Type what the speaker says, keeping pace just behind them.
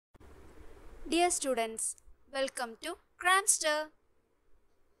Dear students, welcome to Cramster.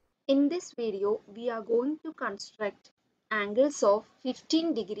 In this video, we are going to construct angles of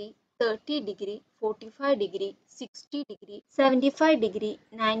 15 degree, 30 degree, 45 degree, 60 degree, 75 degree,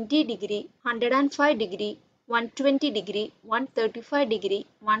 90 degree, 105 degree, 120 degree, 135 degree,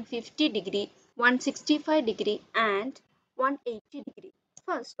 150 degree, 165 degree and 180 degree.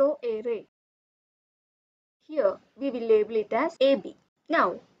 First, draw a ray. Here, we will label it as AB.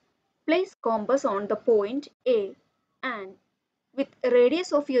 Now, place compass on the point A and with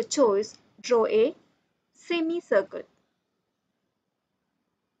radius of your choice, draw a semicircle.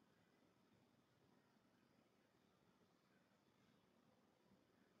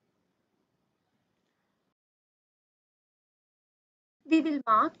 We will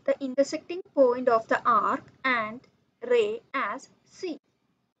mark the intersecting point of the arc and ray as C.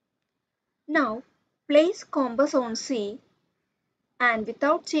 Now, place compass on C and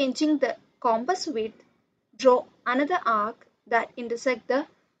without changing the compass width, draw another arc that intersects the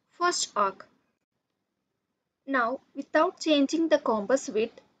first arc. Now, without changing the compass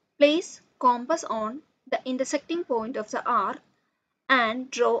width, place compass on the intersecting point of the arc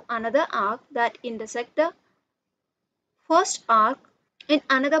and draw another arc that intersects the first arc in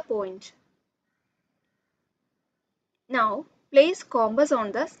another point. Now place compass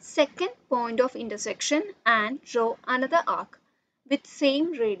on the second point of intersection and draw another arc with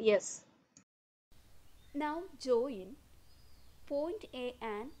same radius. Now join point A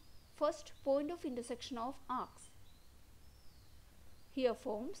and first point of intersection of arcs. Here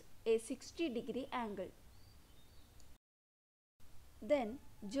forms a 60-degree angle. Then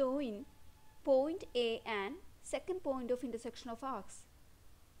join point A and second point of intersection of arcs.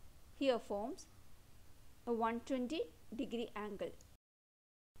 Here forms a 120-degree angle.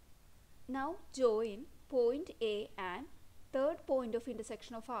 Now join point A and third point of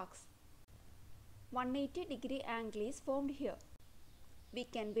intersection of arcs. 180-degree angle is formed here. We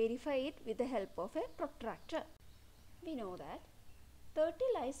can verify it with the help of a protractor. We know that 30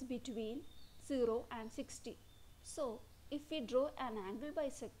 lies between 0 and 60. So, if we draw an angle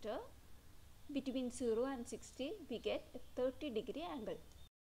bisector between 0 and 60, we get a 30-degree angle.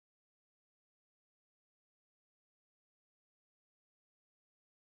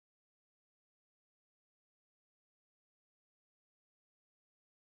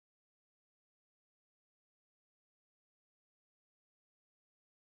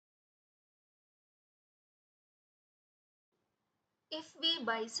 If we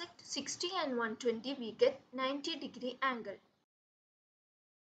bisect 60 and 120, we get 90-degree angle.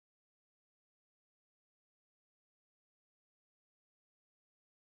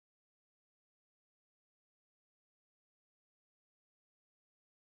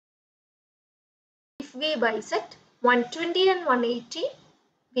 If we bisect 120 and 180,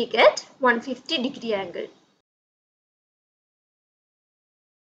 we get 150-degree angle.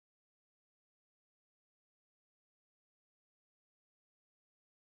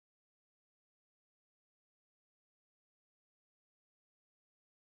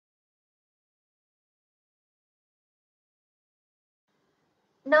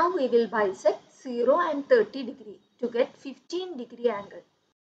 Now we will bisect 0 and 30 degree to get 15-degree angle.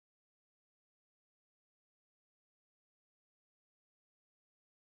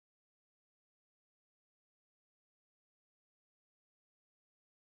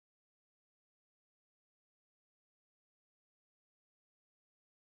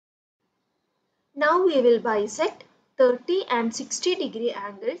 Now we will bisect 30 and 60-degree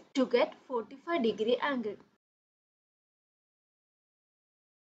angle to get 45-degree angle.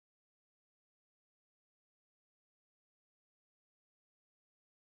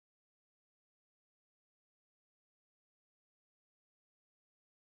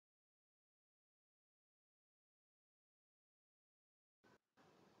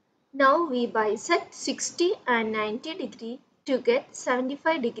 Now we bisect 60 and 90 degree to get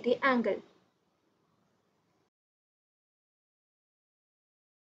 75-degree angle.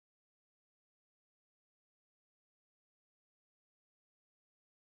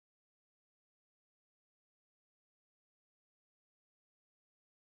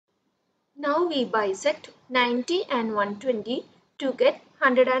 Now we bisect 90 and 120 to get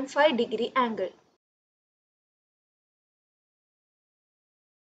 105-degree angle.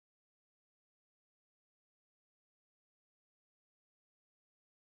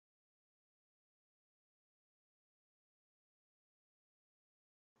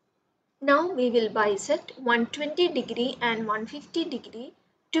 Now we will bisect 120-degree and 150-degree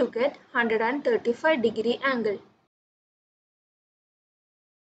to get 135-degree angle.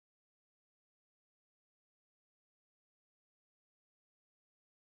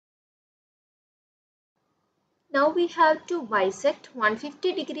 Now we have to bisect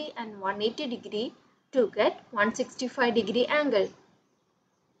 150 degree and 180 degree to get 165 degree angle.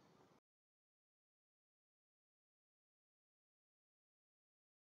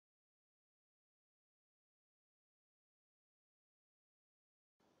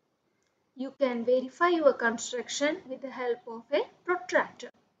 You can verify your construction with the help of a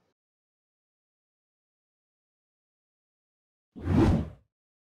protractor.